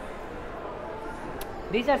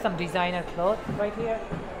 These are some designer clothes right here.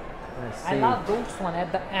 Let's I see. love those one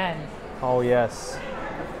at the end. Oh yes,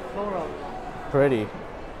 Floral. pretty.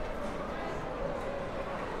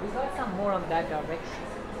 We got some more on that direction.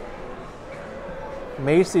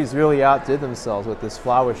 Macy's really outdid themselves with this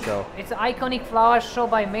flower show. It's an iconic flower show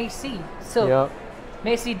by Macy. So Yep.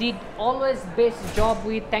 Macy did always best job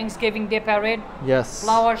with Thanksgiving Day Parade, Yes.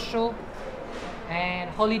 flower show, and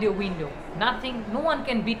holiday window. No one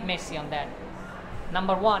can beat Macy on that.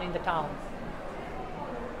 Number one in the town.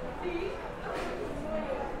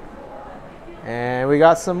 And we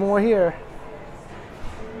got some more here.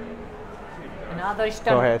 Another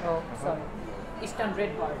Eastern. Go ahead. Oh, sorry. Eastern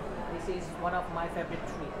Redbird. This is one of my favorite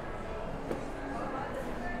trees.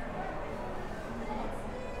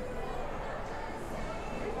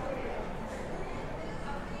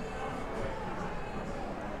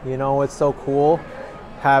 You know, it's so cool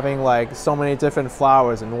having like so many different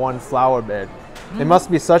flowers in one flower bed. It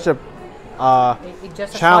must be such a It's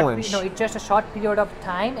just challenge. it's just a short period of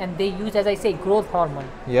time, and they use, as I say, growth hormone,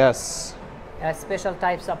 yes. special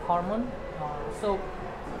types of hormone. so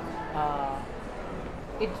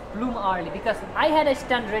it bloom early, because I had a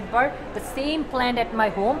stunned redbud, the same plant at my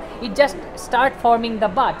home, it just start forming the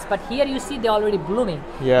buds, but here you see they're already blooming.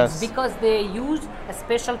 Yes. It's because they use a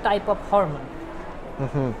special type of hormone.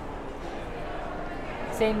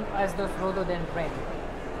 Same as those rhododendron.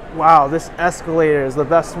 Wow, this escalator is the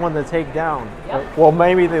best one to take down. Yep. Well,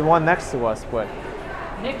 maybe the one next to us, but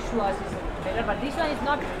Next to us is better, but this one is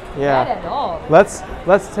not yeah. bad at all. Let's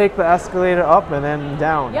take the escalator up and then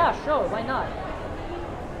down. Yeah, sure, why not?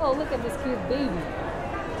 Oh, look at this cute baby.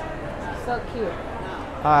 So cute.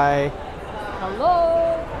 Hi.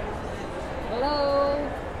 Hello. Hello.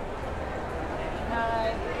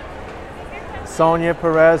 Hi. Sonia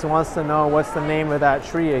Perez wants to know what's the name of that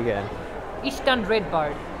tree again. Eastern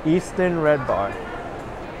redbud. Eastern redbud.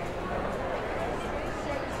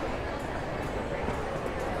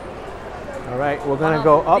 All right, we're gonna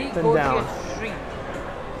go up and down.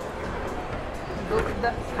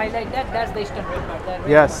 Highlight that. That's the Eastern redbud. That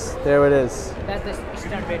Yes, there it is. That's the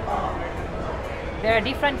Eastern redbud. There are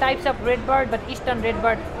different types of redbud, but Eastern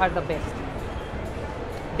redbud are the best.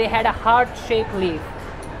 They had a heart-shaped leaf,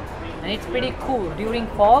 and it's pretty cool. During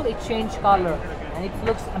fall, it changed color, and it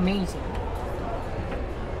looks amazing.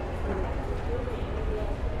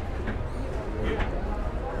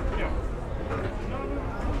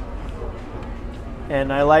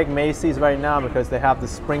 And I like Macy's right now because they have the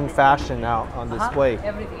spring fashion out on display.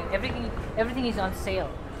 Everything is on sale.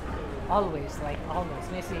 Always, like always.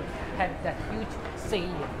 Macy's had that huge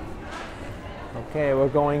sale. Okay, we're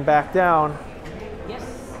going back down. Yes.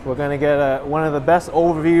 We're gonna get one of the best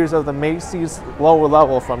overviews of the Macy's lower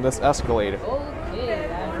level from this escalator. Okay,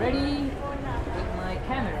 I'm ready with my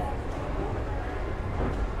camera.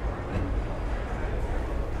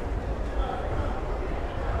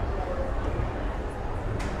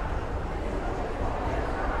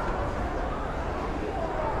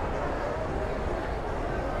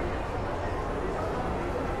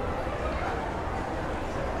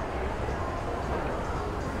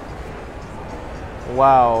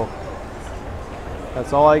 Wow.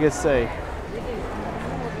 That's all I can say.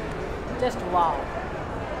 Just wow.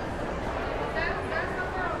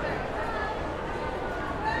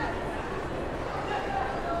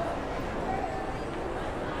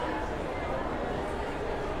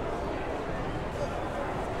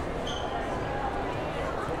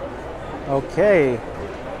 Okay. I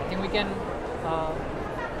think we can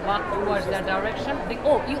walk towards that direction.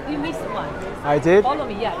 Oh, you missed one. I did? Follow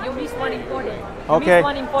me, yeah. You missed one important. You Okay. missed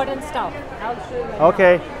one important stuff. I'll show you. right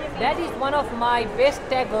Okay. now. That is one of my best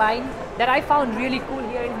tagline that I found really cool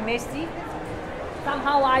here in Macy.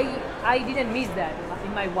 Somehow I didn't miss that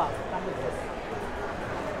in my walk. Come with us.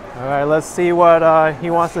 All right, let's see what he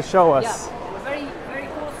wants to show us. Yeah, very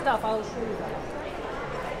cool stuff. I'll show you that.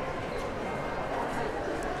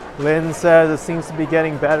 Lynn says it seems to be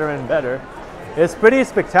getting better and better. It's pretty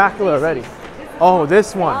spectacular already. Oh,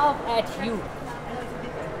 this one. Love at you.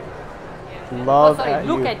 Love Oh, sorry, at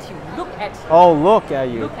look you. at you. Look at you. Oh, look at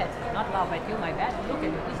you. Look at you. Not love at you, my bad. Look at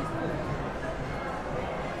you. This is cool.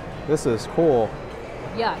 This is cool.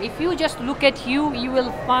 Yeah, if you just look at you, you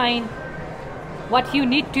will find what you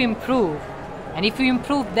need to improve. And if you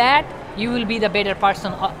improve that, you will be the better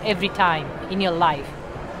person every time in your life.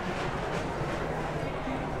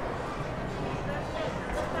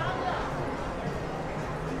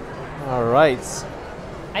 All right.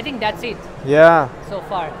 I think that's it Yeah. so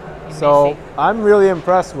far. in So Macy. I'm really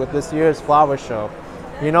impressed with this year's flower show.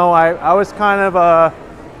 You know, I was kind of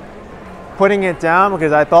putting it down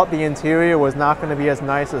because I thought the interior was not going to be as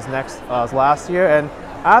nice as last year, and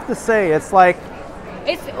I have to say it's like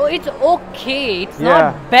It's okay. It's Yeah.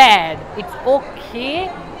 not bad. It's okay,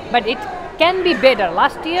 but it can be better.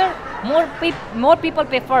 Last year, more people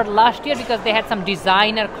preferred last year because they had some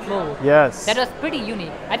designer clothes. yes, That was pretty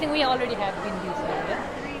unique. I think we already have been this year.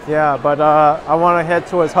 yeah. But I want to head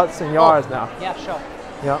towards Hudson Yards now. Yeah, sure.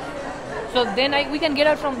 Yeah. So then we can get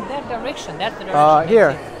out from that direction. That's the direction.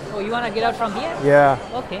 Here. Oh, you wanna get out from here? Yeah.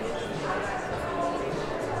 Okay.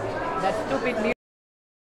 That stupid music.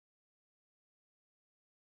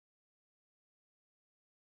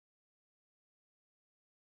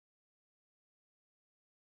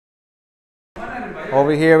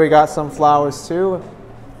 Over here we got some flowers too.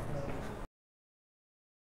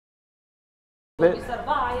 We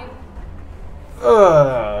survive.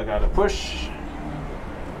 I gotta push.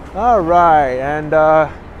 All right, and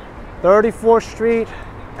 34th Street,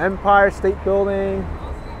 Empire State Building.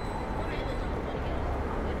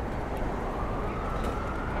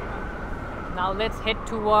 Now let's head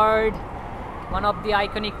toward one of the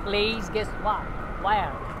iconic places. Guess what?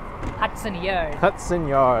 Where? Hudson Yards. Hudson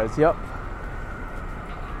Yards, yep.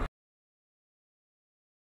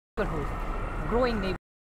 neighborhood, growing neighborhood.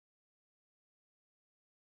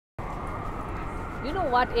 You know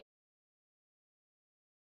what?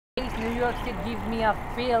 New York City gives me a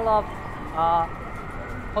feel of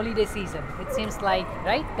holiday season. It seems like,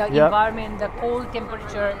 right? The environment, the cold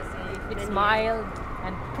temperature, it's mild,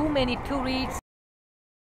 and too many tourists.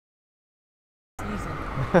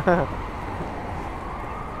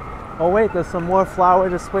 Oh wait, there's some more flower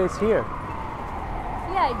displays here.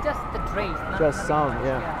 Yeah, it's just the trays. Just some,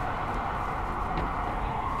 yeah.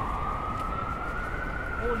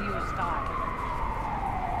 Whole new style.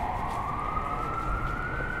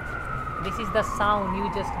 This is the sound you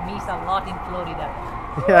just miss a lot in Florida.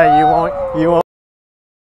 Yeah, you won't.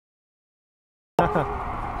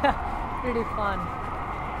 Pretty fun.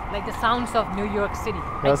 Like the sounds of New York City.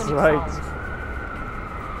 That's iconic right. sounds.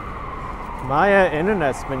 My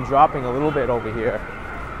internet's been dropping a little bit over here.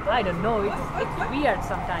 I don't know, it's weird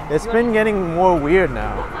sometimes. It's been getting more weird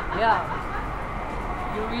now. Yeah.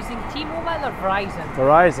 You're using T-Mobile or Verizon?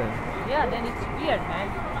 Verizon. Yeah, then it's weird, man.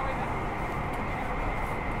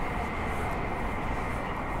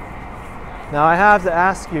 Now I have to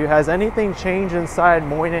ask you, has anything changed inside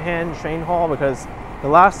Moynihan Train Hall? Because the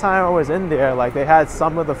last time I was in there, like they had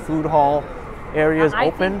some of the food hall areas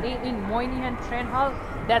open. I think in Moynihan Train Hall,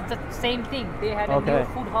 that's the same thing. They had a new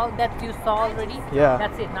food hall that you saw already. Yeah.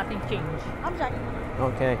 That's it. Nothing changed. I'm sorry.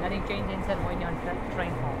 Okay. Nothing changed inside Moynihan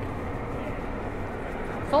Train Hall.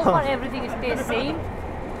 So far, everything stays same.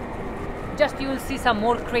 Just you will see some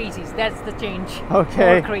more crazies. That's the change.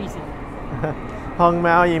 Okay. More crazy. Hung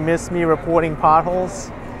Mao, you miss me reporting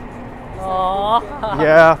potholes? Oh.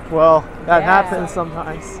 Yeah. Well, that happens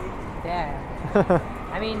sometimes. Yeah.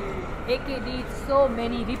 I mean, AKD so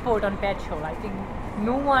many report on petrol. I think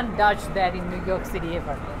no one does that in New York City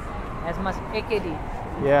ever, as much AKD.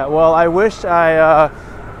 Yeah, well, I wish I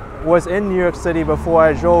was in New York City before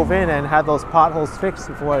I drove in and had those potholes fixed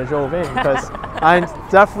before I drove in, because I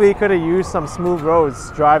definitely could have used some smooth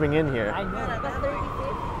roads driving in here. I know.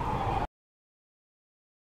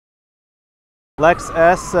 Lex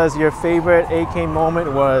S says your favorite AK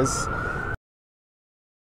moment was...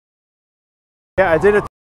 Yeah, I did it.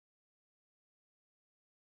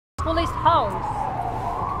 Police house.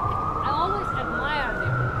 I always admire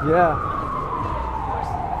them. Yeah.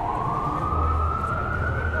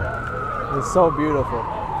 It's so beautiful.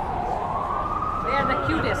 They are the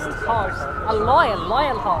cutest horse. A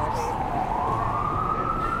loyal horse.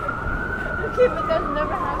 Okay, but that's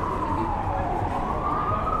never happened to me.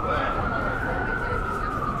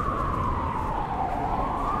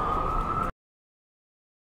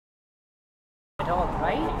 At all,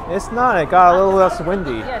 right? It's not, it got a little less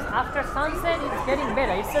windy. Yes, after sunset it's getting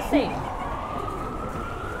better. It's the same.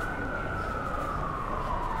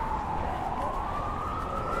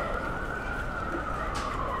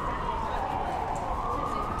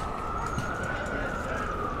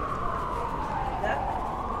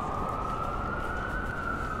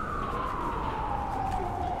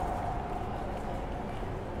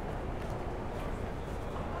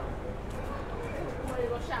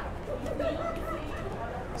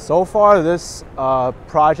 So far, this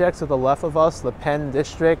project to the left of us, the Penn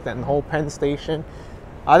District and the whole Penn Station,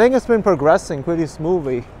 I think it's been progressing pretty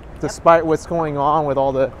smoothly, despite what's going on with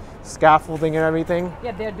all the scaffolding and everything.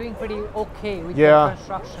 Yeah, they're doing pretty okay with their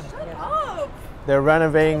construction. Yes. They're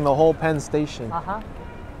renovating the whole Penn Station.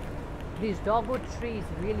 These dogwood trees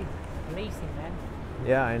really blazing, man.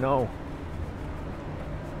 Yeah, I know.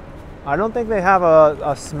 I don't think they have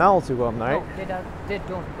a smell to them, right? No, they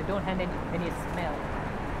don't. They don't have any smell.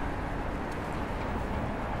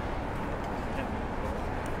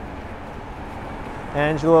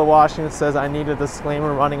 Angela Washington says, I need a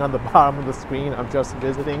disclaimer running on the bottom of the screen. I'm just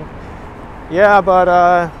visiting. Yeah, but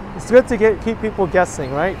it's good to keep people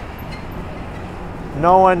guessing, right?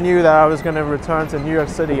 No one knew that I was going to return to New York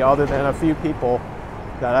City other than a few people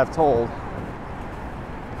that I've told.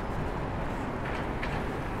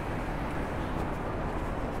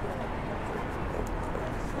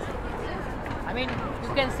 I mean,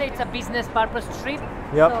 you can say it's a business purpose trip.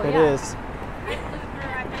 Yep, so, it is.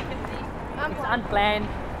 It's unplanned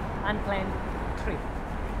trip.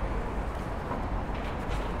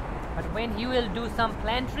 But when you will do some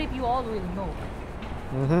planned trip, you all will know.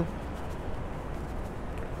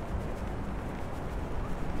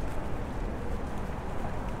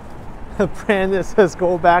 Brandon says,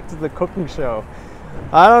 go back to the cooking show.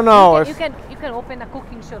 I don't know. You can open a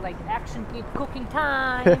cooking show like Action Kid Cooking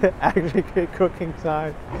Time. Action Kid Cooking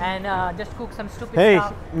Time. And just cook some stupid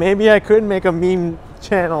stuff. Hey, maybe I could make a meme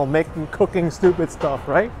channel making cooking stupid stuff,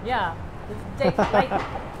 right? Yeah, Take like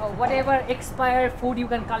whatever expired food you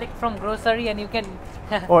can collect from grocery, and you can.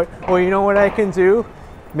 or you know what I can do?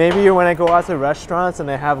 Maybe when I go out to restaurants and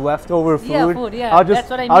they have leftover food, Yeah, food, yeah, I'll just that's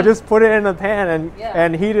what I I'll mean. just put it in a pan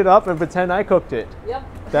and heat it up and pretend I cooked it. Yep.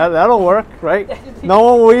 That'll work, right? No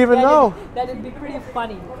one will even know. That would be pretty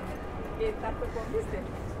funny.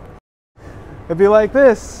 It'd be like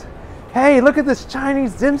this. Hey, look at this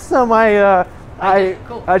Chinese dim sum I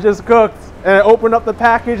just cooked, and I opened up the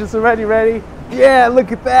package. It's already ready. Yeah,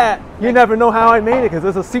 look at that. You never know how I made it because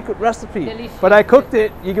it's a secret recipe. Delicious. But I cooked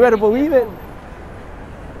it. You better believe it.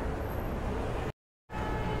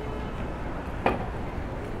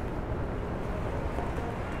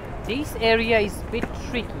 This area is a bit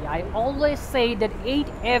tricky. I always say that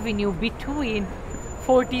 8th Avenue between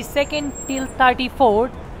 42nd till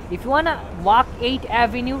 34th. If you wanna walk 8th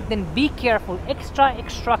Avenue, then be careful,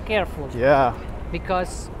 extra careful. Yeah.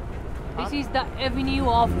 Because this is the avenue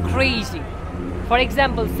of crazy. For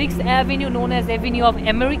example, 6th Avenue, known as Avenue of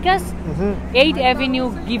Americas, 8th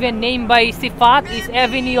Avenue, given name by Sifat, is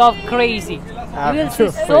Avenue of Crazy. You will see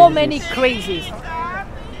so many crazies.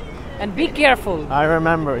 And be careful. I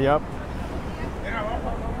remember, yep.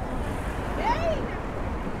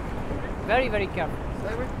 Very, very careful.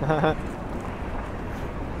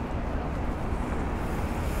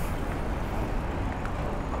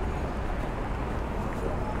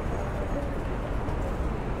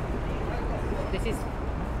 This is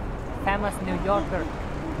famous New Yorker.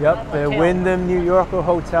 Yep, the Hotel. Wyndham New Yorker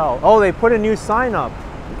Hotel. Oh, they put a new sign up.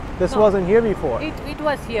 This No. wasn't here before. It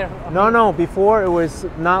was here. No, before it was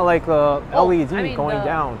not like a LED I mean, going the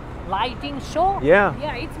down. Lighting show? Yeah.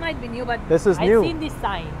 Yeah, it might be new, but This is I've new. seen this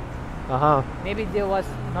sign. Uh-huh, Maybe there was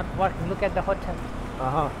not working. Look at the hotel.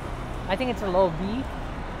 uh-huh, I think it's a low B.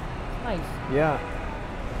 Nice. yeah.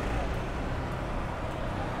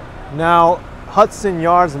 Now, Hudson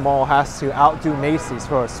Yards Mall has to outdo Macy's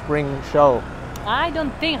for a spring show. I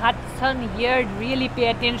don't think Hudson Yard really pay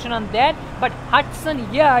attention on that, but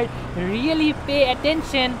Hudson Yard really pay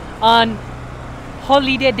attention on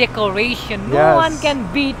holiday decoration. No Yes. one can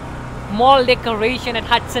beat mall decoration at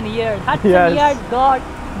Hudson Yard. Hudson Yes. Yard got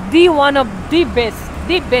the one of the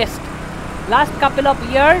best. Last couple of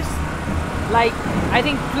years, like I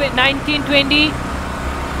think 1920,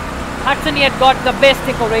 Hudson Yard got the best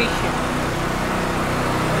decoration.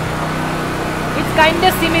 It's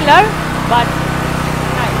kinda similar, but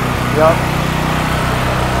nice. Yep.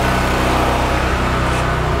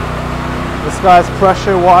 This guy's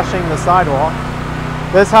pressure washing the sidewalk.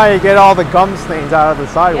 That's how you get all the gum stains out of the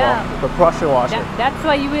sidewalk, Yeah. the pressure washing. That's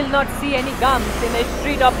why you will not see any gums in the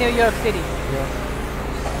street of New York City.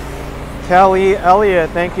 Kelly Elliott,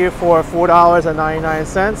 thank you for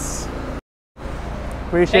 $4.99.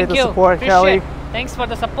 Appreciate Thank the you. support, Kelly. Appreciate. Thanks for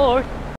the support.